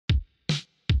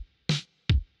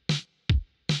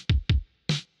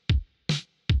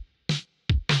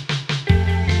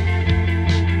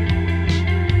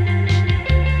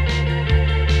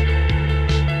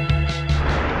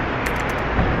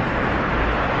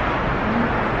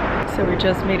So we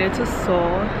just made it to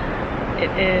Seoul.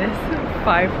 It is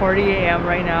 5:40 a.m.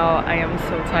 right now. I am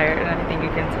so tired, and I think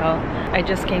you can tell. I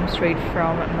just came straight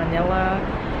from Manila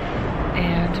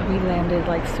and we landed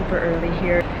like super early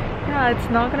here. Yeah, it's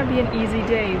not gonna be an easy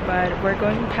day, but we're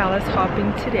going palace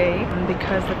hopping today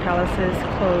because the palace is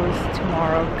closed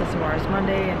tomorrow, because tomorrow is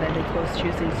Monday and then they close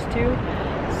Tuesdays too.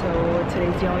 So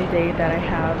today's the only day that I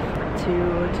have to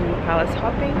do palace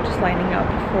hopping. Just lining up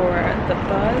for the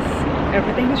bus.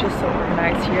 Everything is just so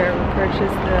organized here. We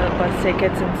purchased the bus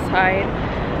tickets inside.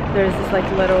 There's this like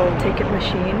little ticket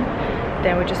machine.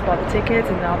 Then we just bought the tickets,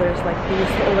 and now there's like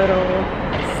these little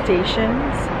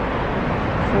stations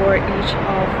for each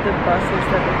of the buses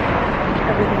that they have. Like,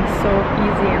 everything's so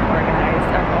easy and organized.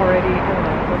 I'm already in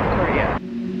love with Korea.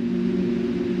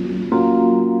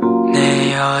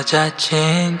 내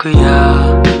여자친구야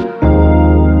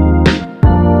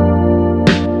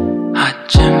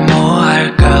어쩜 뭐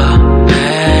할까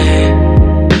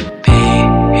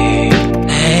baby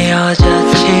내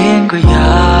여자친구야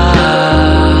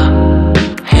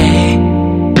hey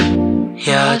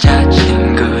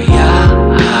여자친구야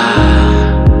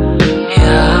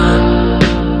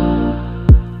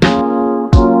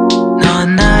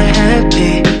넌 나의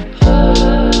happy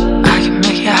I can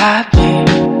make you happy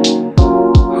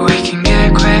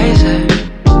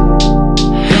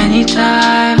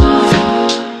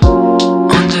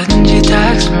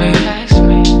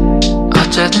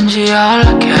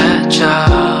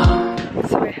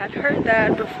So I had heard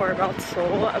that before about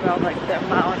Seoul, about like the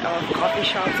amount of coffee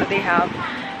shops that they have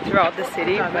throughout the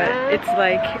city, but it's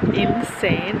like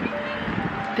insane.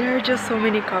 There are just so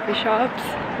many coffee shops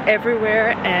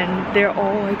everywhere, and they're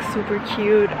all like super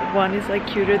cute. One is like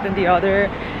cuter than the other,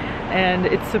 and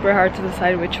it's super hard to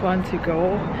decide which one to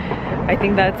go. I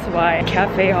think that's why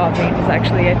cafe hopping is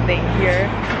actually a thing here.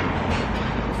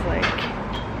 It's like,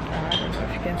 I don't know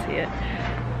if you can see it,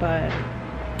 but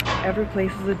every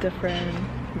place is a different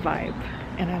vibe,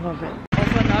 and I love it.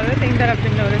 Also, another thing that I've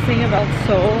been noticing about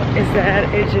Seoul is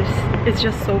that it's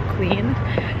just so clean.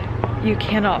 You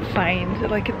cannot find,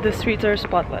 like, the streets are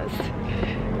spotless.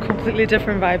 Completely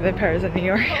different vibe than Paris and New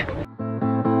York.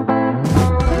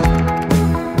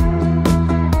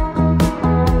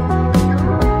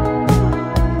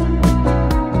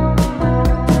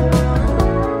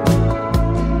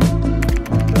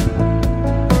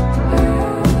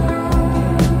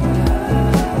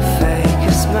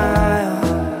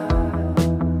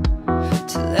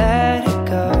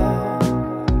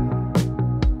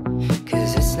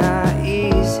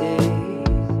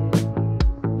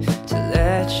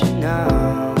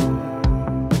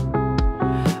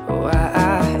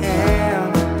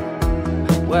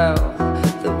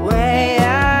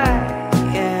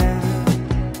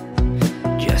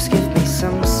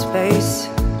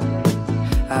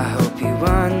 I hope you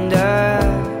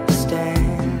understand.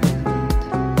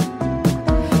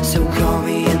 So call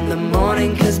me in the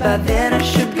morning, 'cause by then I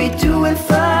should be doing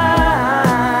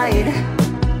fine.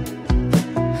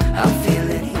 I'm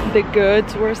feeling The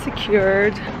goods were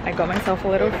secured. I got myself a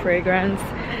little fragrance.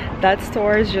 That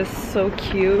store is just so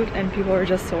cute, and people are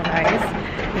just so nice.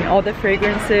 And all the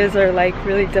fragrances are like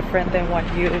really different than what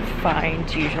you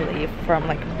find usually from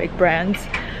like big brands.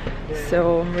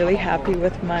 So I'm really happy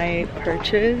with my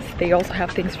purchase. They also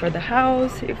have things for the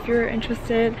house if you're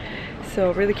interested.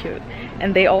 So really cute.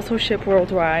 And they also ship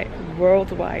worldwide,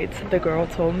 the girl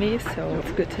told me, so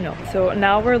it's good to know. So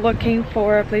now we're looking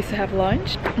for a place to have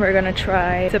lunch. We're gonna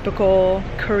try typical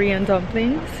Korean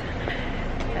dumplings.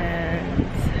 And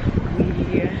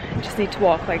we just need to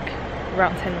walk like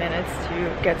around 10 minutes to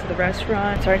get to the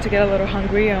restaurant. I'm starting to get a little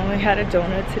hungry. I only had a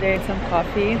donut today and some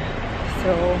coffee.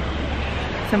 So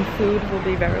some food will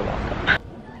be very welcome.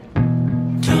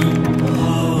 Don't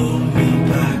hold me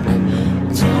back,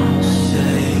 don't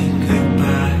say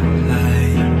goodbye.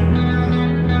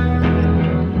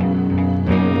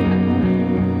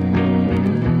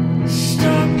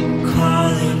 Stop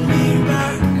calling me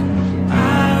back, I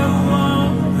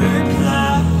won't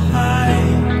reply.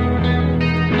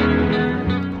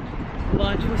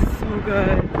 Lunch was so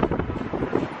good.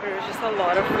 There was just a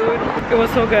lot of food. It was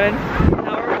so good.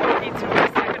 Now we're walking to the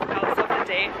second palace of the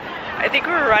day. I think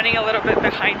we're running a little bit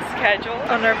behind schedule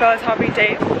on our palace hopping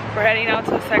day. We're heading out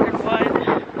to the second one,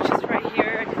 which is right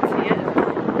here. I can see it,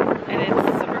 and it's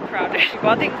super crowded. We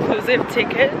bought the inclusive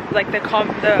ticket, like the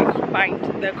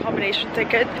combination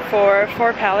ticket for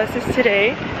 4 palaces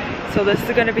today. So this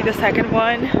is gonna be the second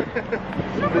one.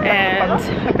 And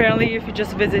apparently if you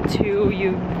just visit 2,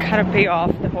 you kind of pay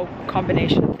off the whole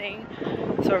combination thing.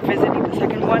 So we're visiting the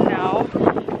second one now,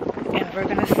 and we're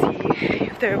gonna see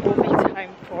if there will be time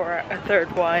for a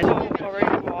third one. So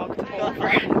already walked over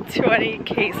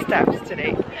 20k steps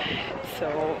today,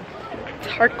 so it's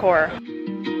hardcore.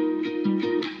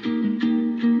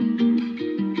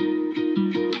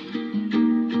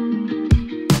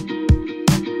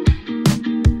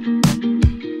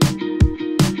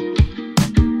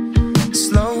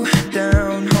 Slow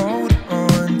down, hold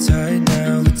on tight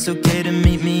now. It's okay to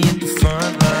meet me at the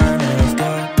front line. I've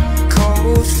got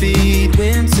cold feet,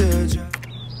 winter dry.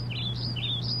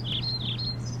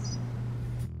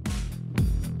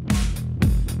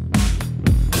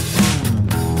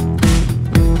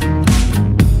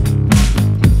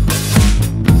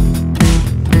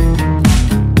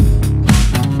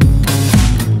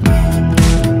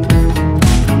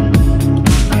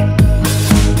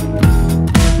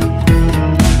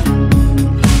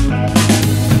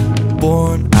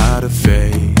 Born out of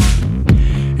faith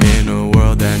in a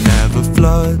world that never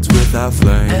floods without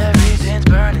flame. Everything's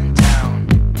burning down.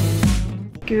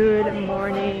 Good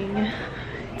morning.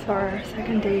 It's our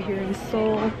second day here in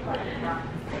Seoul.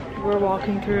 We're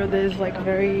walking through this like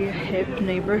very hip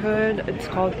neighborhood. It's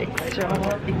called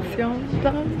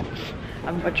Ikseongdam.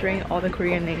 I'm butchering all the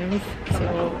Korean names,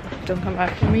 so don't come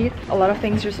after me. A lot of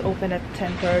things just opened at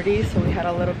 10:30, so we had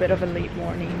a little bit of a late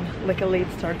morning, like a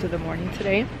late start to the morning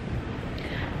today.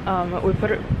 We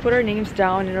put our names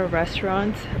down in a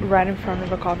restaurant right in front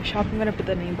of a coffee shop. I'm gonna put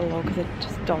the name below because I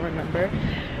just don't remember.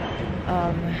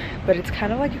 But it's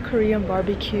kind of like a Korean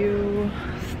barbecue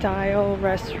style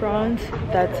restaurant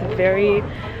that's very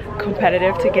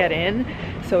competitive to get in.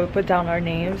 So we put down our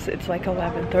names. It's like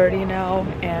 11:30 now,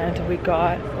 and we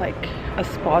got like a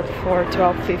spot for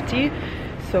 12:50.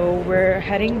 So we're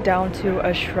heading down to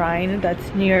a shrine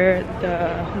that's near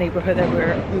the neighborhood that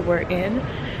we were in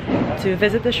to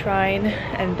visit the shrine,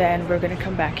 and then we're gonna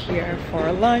come back here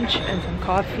for lunch and some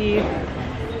coffee,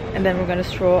 and then we're gonna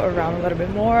stroll around a little bit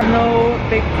more. No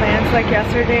big plans like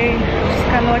yesterday, just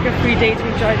kind of like a free day to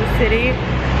enjoy the city.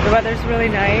 The weather's really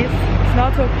nice. It's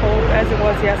not so cold as it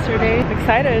was yesterday. I'm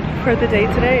excited for the day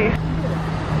today.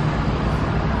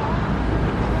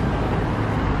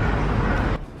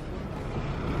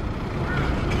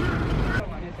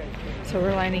 So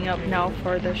we're lining up now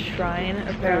for the shrine.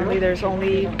 Apparently there's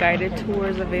only guided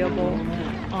tours available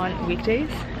on weekdays.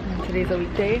 And today's a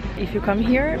weekday. If you come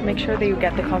here, make sure that you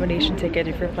get the combination ticket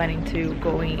if you're planning on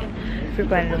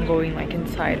going like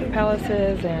inside the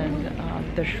palaces and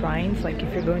the shrines. Like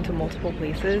if you're going to multiple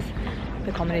places,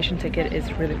 the combination ticket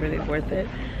is really worth it.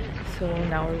 So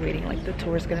now we're waiting, like the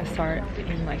tour is gonna start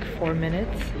in like 4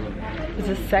 minutes. It's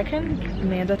the second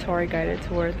mandatory guided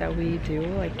tour that we do.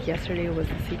 Like yesterday was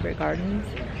the Secret Gardens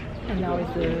and now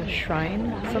it's the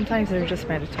shrine. Sometimes they're just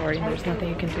mandatory and there's nothing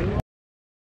you can do.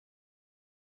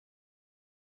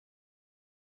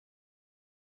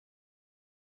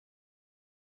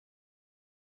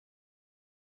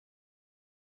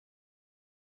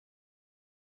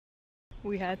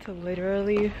 We had to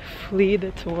literally flee the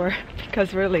tour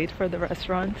because we're late for the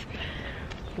restaurant.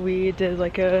 We did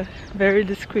like a very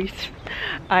discreet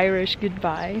Irish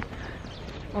goodbye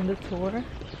on the tour.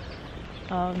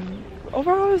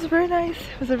 Overall it was very nice.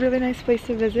 It was a really nice place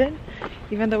to visit,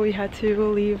 even though we had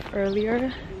to leave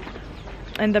earlier.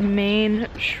 And the main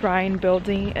shrine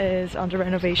building is under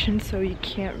renovation, so you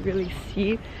can't really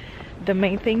see the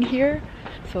main thing here.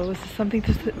 So this is something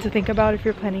to think about if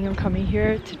you're planning on coming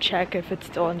here, to check if it's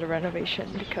still under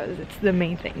renovation because it's the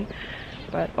main thing.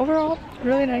 But overall,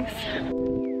 really nice.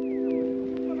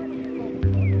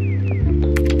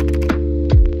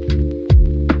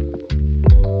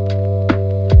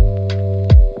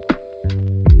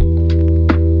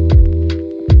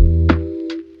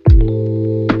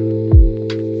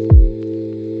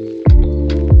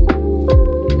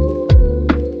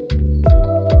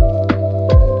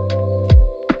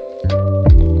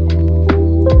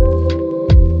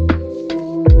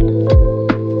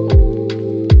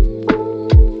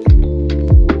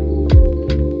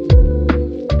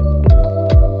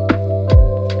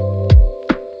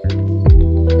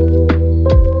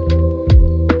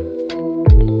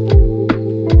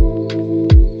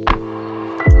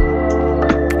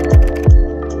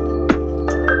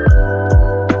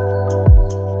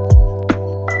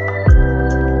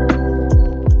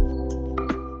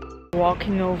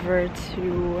 Walking over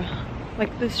to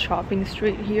like this shopping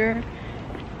street here,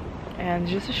 and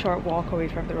just a short walk away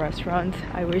from the restaurant.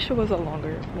 I wish it was a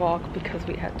longer walk because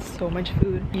we had so much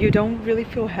food. You don't really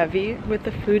feel heavy with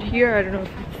the food here. I don't know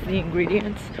if it's the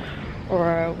ingredients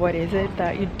or what is it,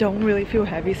 that you don't really feel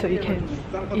heavy, so you can,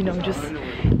 you know, just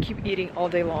keep eating all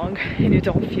day long and you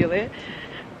don't feel it.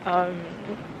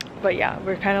 But yeah,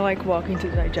 we're kind of like walking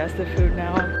to digest the food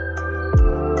now.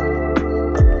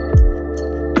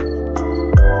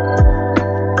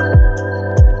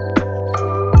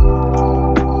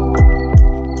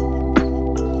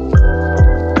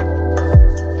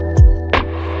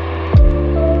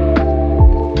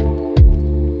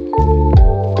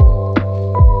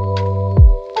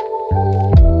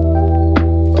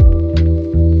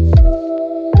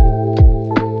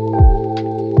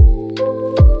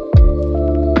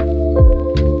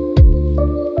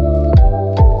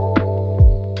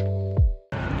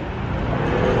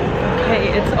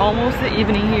 It's almost the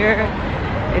evening here.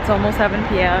 It's almost 7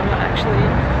 p.m. actually.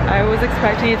 I was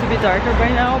expecting it to be darker by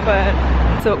now,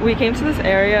 but so we came to this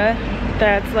area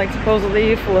that's like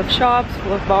supposedly full of shops,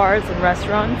 full of bars and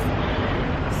restaurants.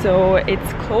 So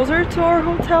it's closer to our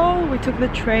hotel. We took the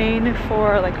train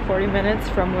for like 40 minutes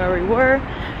from where we were,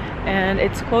 and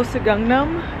it's close to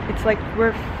Gangnam. It's like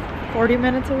we're 40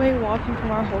 minutes away walking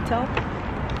from our hotel,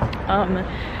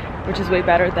 which is way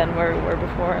better than where we were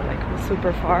before. Like it was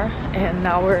super far, and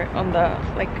now we're on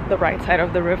the right side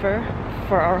of the river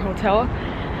for our hotel,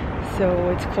 so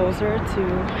it's closer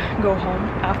to go home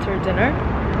after dinner.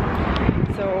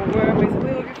 So we're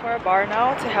basically looking for a bar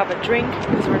now to have a drink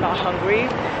because we're not hungry.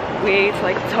 We ate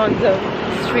like tons of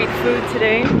street food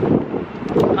today.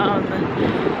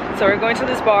 So we're going to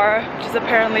this bar, which is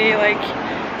apparently like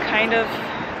kind of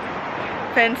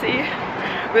fancy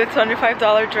with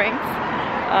 $25 drinks.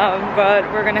 But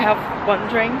we're gonna have one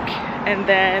drink and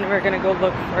then we're gonna go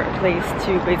look for a place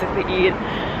to basically eat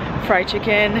fried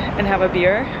chicken and have a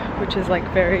beer, which is like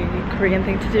very Korean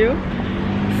thing to do.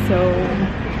 So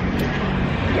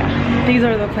yeah, these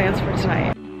are the plans for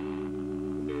tonight.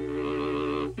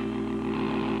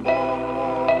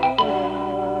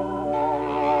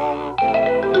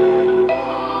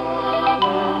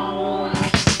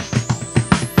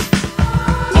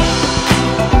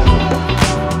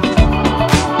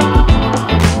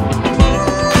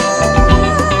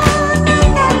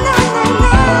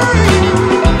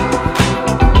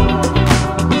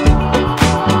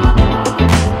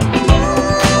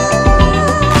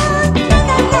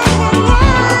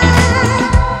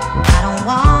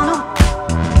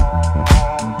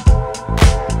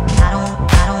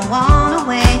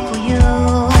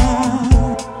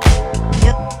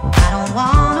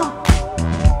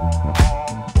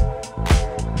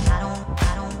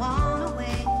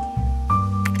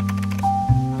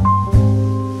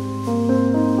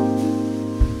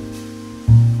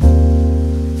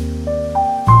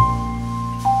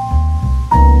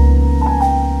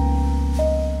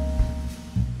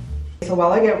 So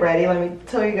while I get ready, let me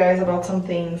tell you guys about some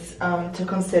things to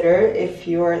consider if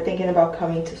you're thinking about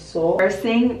coming to Seoul. First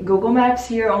thing, Google Maps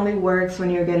here only works when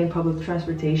you're getting public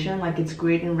transportation. Like it's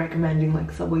great in recommending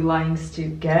like subway lines to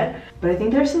get, but I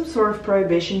think there's some sort of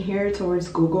prohibition here towards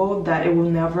Google that it will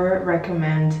never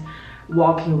recommend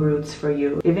walking routes for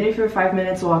you. Even if you're 5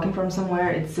 minutes walking from somewhere,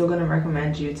 it's still gonna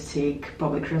recommend you to take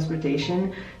public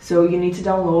transportation. So you need to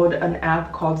download an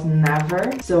app called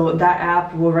Never. So that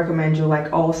app will recommend you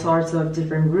like all sorts of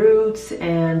different routes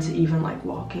and even like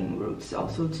walking routes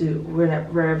also to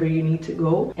wherever you need to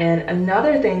go. And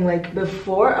another thing, like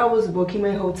before I was booking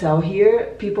my hotel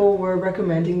here, people were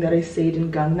recommending that I stayed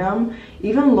in Gangnam.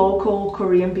 Even local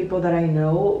Korean people that I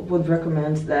know would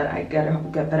recommend that I got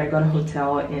a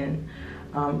hotel in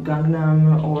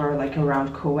Gangnam or like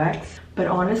around COEX. But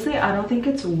honestly, I don't think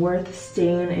it's worth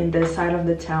staying in this side of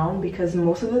the town because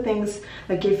most of the things,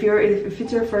 like if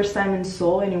it's your first time in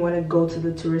Seoul and you want to go to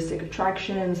the touristic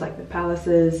attractions like the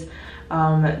palaces,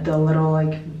 the little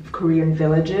like Korean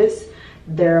villages,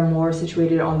 they're more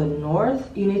situated on the north.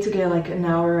 You need to get like an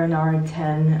hour and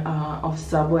 10 of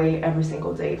subway every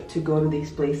single day to go to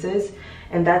these places,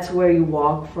 and that's where you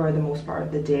walk for the most part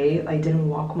of the day. I didn't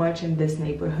walk much in this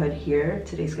neighborhood here.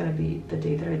 Today's gonna be the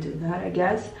day that I do that, I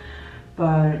guess.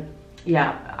 But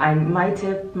yeah,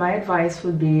 my advice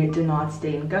would be do not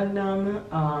stay in Gangnam.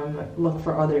 Look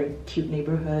for other cute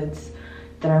neighborhoods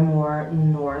that are more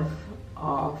north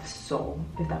of Seoul,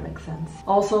 if that makes sense.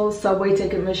 Also, subway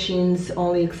ticket machines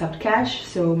only accept cash,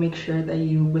 so make sure that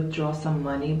you withdraw some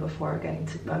money before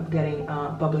getting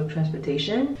public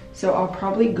transportation. So I'll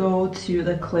probably go to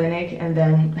the clinic and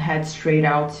then head straight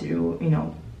out to, you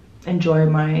know, enjoy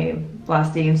my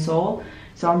last day in Seoul.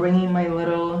 So I'm bringing my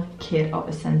little kit of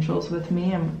essentials with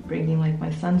me. I'm bringing like my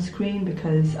sunscreen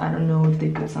because I don't know if they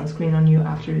put sunscreen on you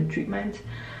after the treatment.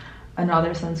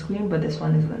 Another sunscreen, but this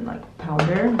one is in like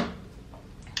powder.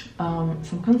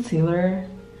 Some concealer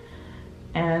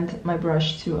and my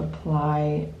brush to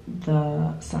apply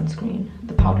the sunscreen,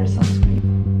 the powder sunscreen.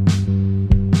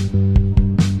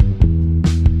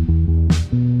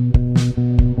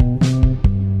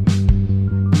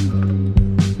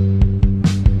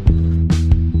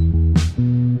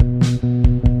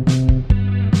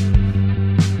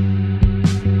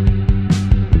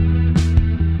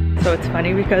 So it's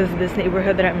funny because this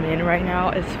neighborhood that I'm in right now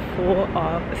is full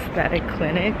of aesthetic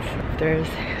clinics. If there's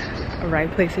a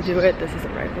right place to do it, this is the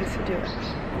right place to do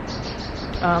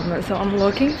it. So I'm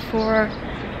looking for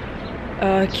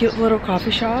a cute little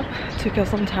coffee shop to kill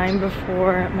some time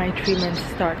before my treatment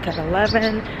starts at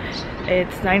 11.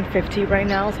 It's 9:50 right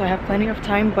now, so I have plenty of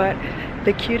time, but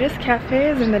The cutest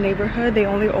cafes in the neighborhood, they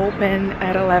only open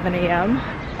at 11 a.m.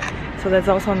 So that's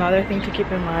also another thing to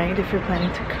keep in mind if you're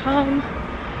planning to come.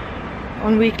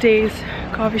 On weekdays,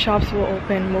 coffee shops will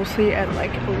open mostly at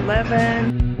like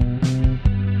 11.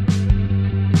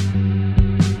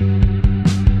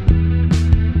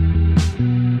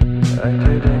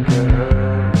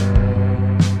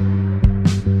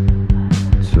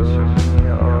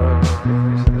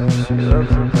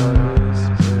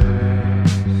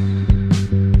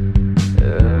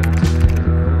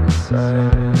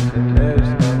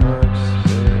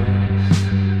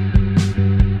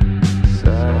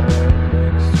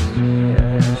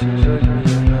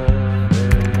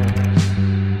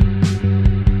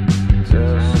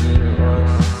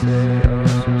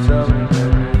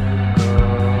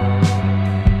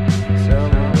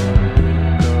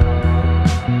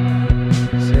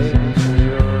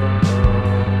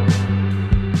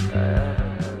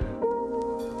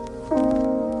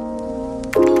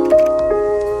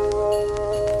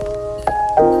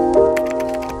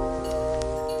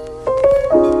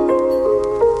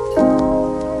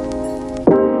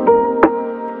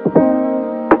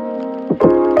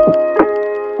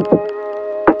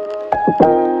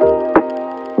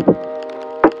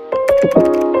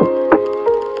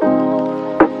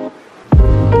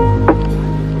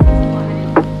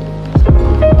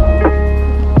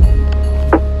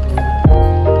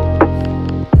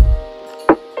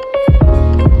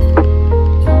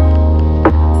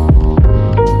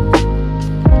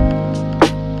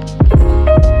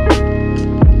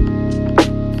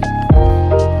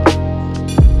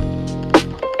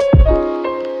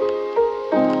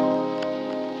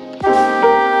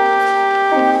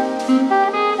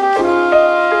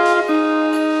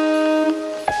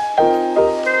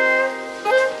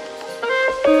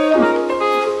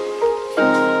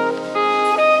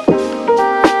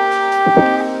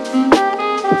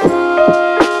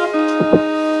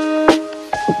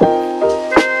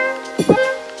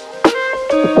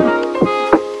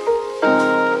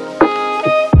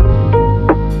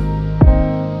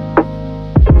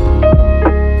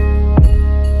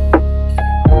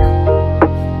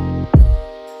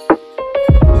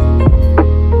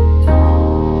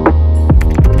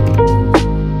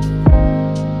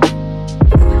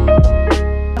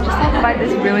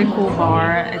 Cool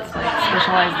bar. It's like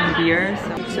specialized in beer,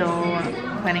 so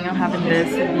planning on having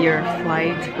this beer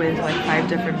flight with like 5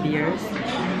 different beers.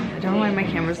 I don't know why my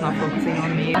camera's not focusing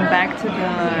on me. I'm back to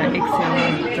the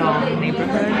Seoul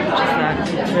neighborhood, which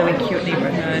is a really cute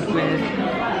neighborhood with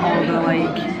all the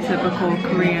like typical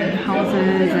Korean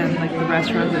houses and like the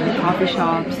restaurants and the coffee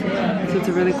shops. So it's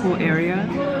a really cool area.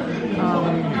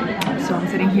 So I'm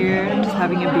sitting here just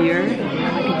having a beer,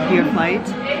 like a beer flight.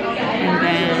 And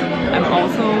then I'm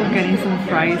also getting some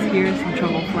fries here, some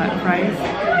truffle flat fries.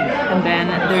 And then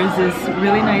there's this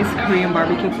really nice Korean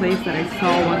barbecue place that I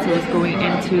saw once I was going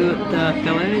into the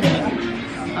village.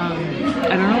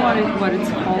 I don't know what it's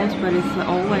called, but it's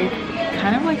all like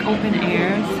kind of like open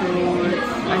air. So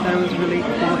I thought it was really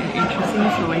cool and interesting.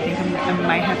 So I think I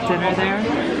might have dinner there.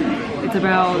 It's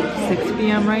about 6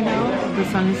 p.m. right now. The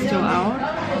sun is still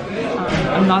out.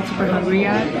 I'm not super hungry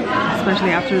yet,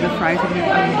 especially after the fries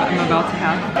I'm about to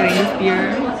have. Getting this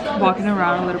beer, walking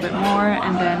around a little bit more,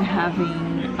 and then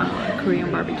having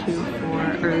Korean barbecue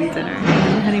for early dinner. And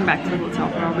then heading back to the hotel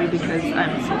probably because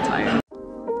I'm so tired.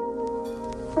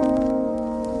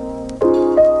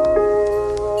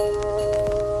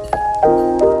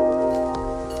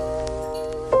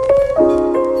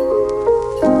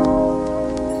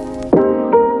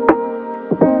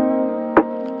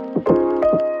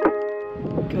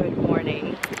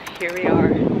 Here we are.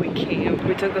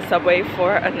 We took the subway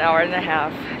for an hour and a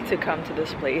half to come to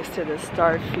this place, to the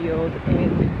Start Field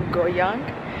in Goyang,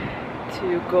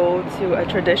 to go to a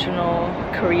traditional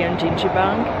Korean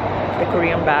jjimjilbang, the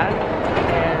Korean bath.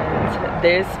 And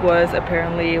this was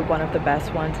apparently one of the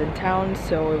best ones in town,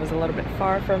 so it was a little bit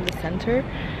far from the center.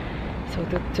 So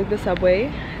we took the subway.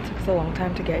 It took us a long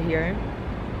time to get here.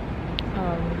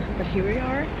 But here we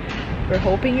are. We're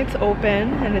hoping it's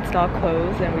open and it's not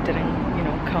closed and we didn't, you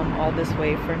know, come all this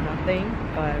way for nothing.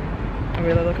 But I'm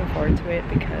really looking forward to it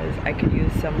because I could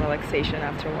use some relaxation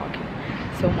after walking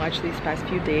so much these past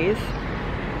few days.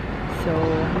 So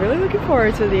I'm really looking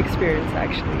forward to the experience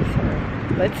actually.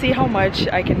 So let's see how much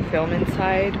I can film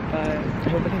inside, but I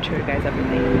hope I can show you guys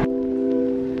everything.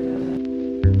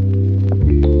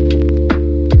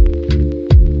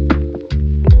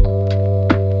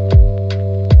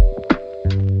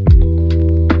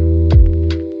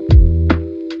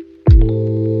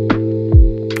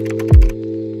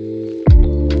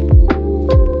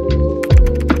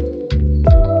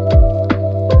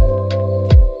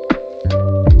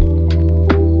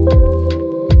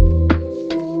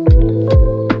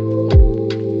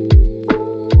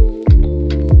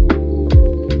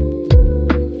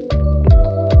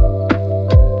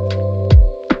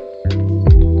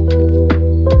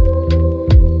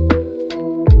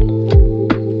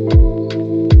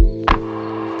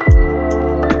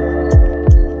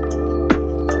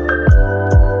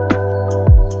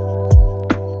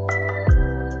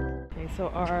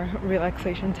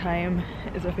 relaxation time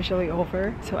is officially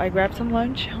over. So I grabbed some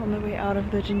lunch on the way out of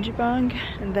the Jinjibang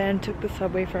and then took the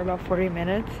subway for about 40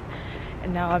 minutes.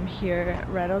 And now I'm here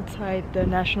right outside the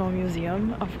National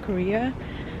Museum of Korea.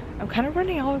 I'm kind of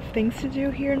running out of things to do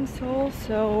here in Seoul,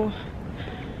 so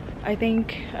I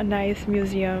think a nice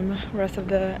museum rest of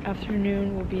the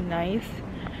afternoon will be nice.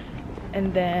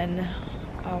 And then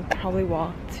I'll probably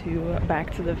walk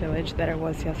back to the village that I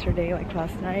was yesterday, like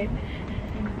last night,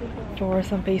 for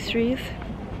some pastries.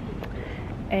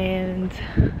 And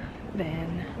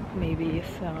then maybe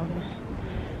some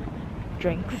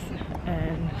drinks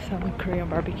and some Korean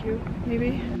barbecue,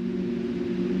 maybe.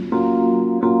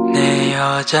 내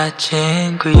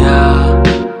여자친구야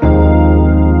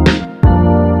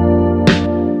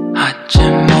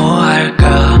아침 뭐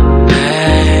할까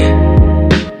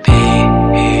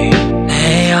baby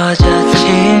내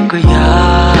여자친구야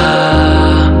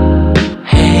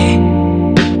hey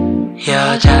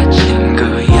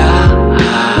여자친구야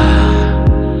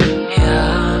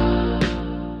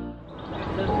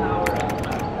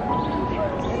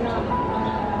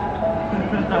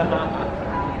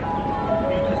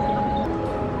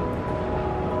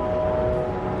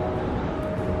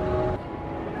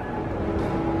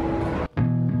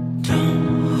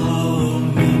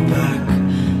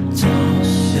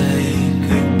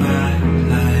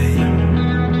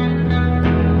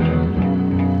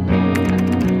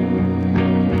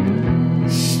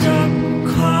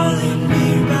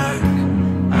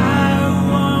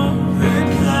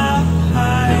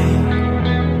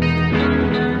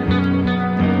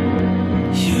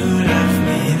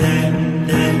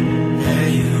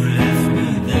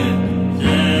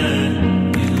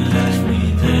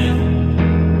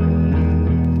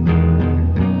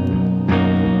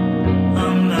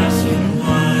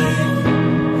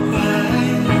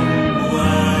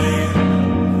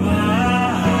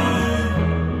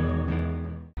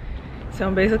So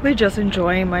I'm basically just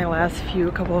enjoying my last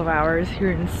couple of hours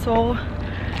here in Seoul.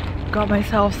 Got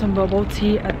myself some bubble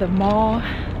tea at the mall.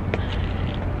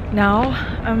 Now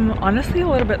I'm honestly a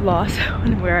little bit lost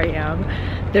on where I am.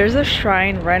 There's a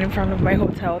shrine right in front of my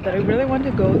hotel that I really want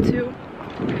to go to.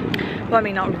 Well, I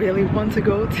mean, not really want to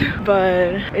go to,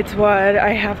 but it's what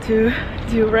I have to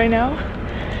do right now.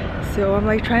 So I'm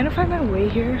like trying to find my way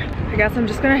here. I guess I'm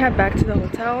just gonna head back to the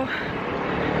hotel.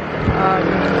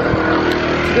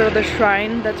 To go to the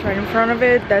shrine that's right in front of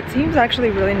it. That seems actually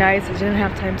really nice. I didn't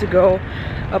have time to go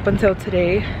up until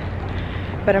today,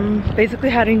 but I'm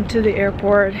basically heading to the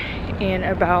airport in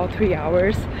about 3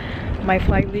 hours. My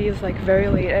flight leaves like very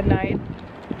late at night,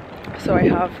 so I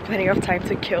have plenty of time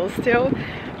to kill still.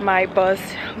 My bus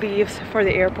leaves for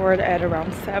the airport at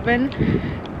around 7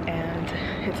 and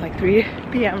it's like 3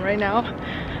 p.m. right now.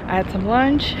 I had some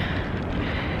lunch.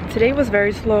 Today was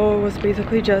very slow. It was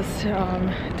basically just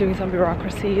doing some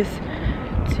bureaucracies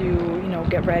to, you know,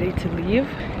 get ready to leave.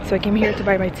 So I came here to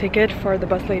buy my ticket for the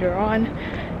bus later on.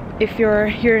 If you're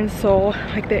here in Seoul,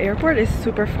 like the airport is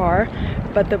super far,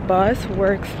 but the bus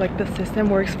works, like the system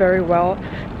works very well.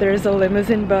 There's a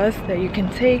limousine bus that you can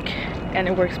take and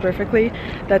it works perfectly.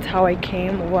 That's how I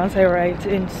came once I arrived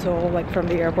in Seoul, like from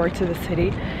the airport to the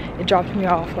city. It dropped me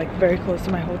off like very close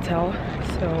to my hotel.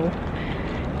 So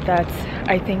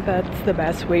I think that's the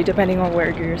best way depending on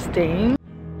where you're staying.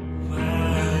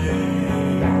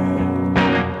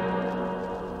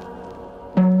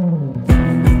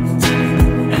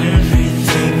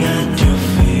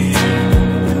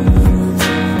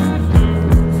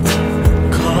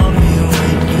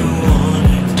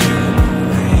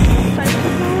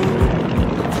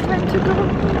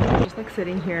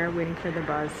 Sitting here waiting for the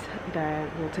bus that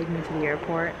will take me to the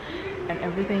airport, and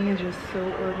everything is just so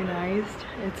organized.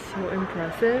 It's so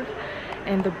impressive,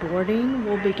 and the boarding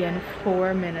will begin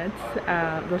 4 minutes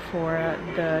before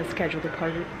the scheduled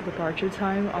departure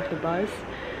time of the bus.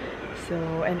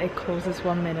 So, and it closes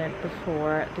 1 minute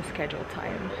before the scheduled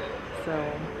time. So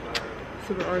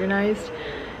super organized,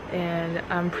 and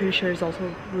I'm pretty sure it's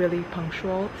also really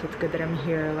punctual, so it's good that I'm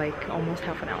here like almost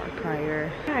half an hour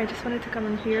prior. Yeah, I just wanted to come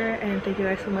in here and thank you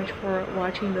guys so much for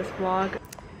watching this vlog.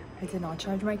 I did not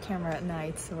charge my camera at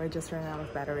night, so I just ran out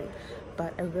of battery,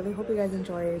 but I really hope you guys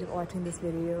enjoyed watching this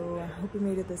video. I hope you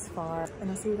made it this far, and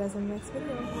I'll see you guys in the next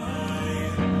video.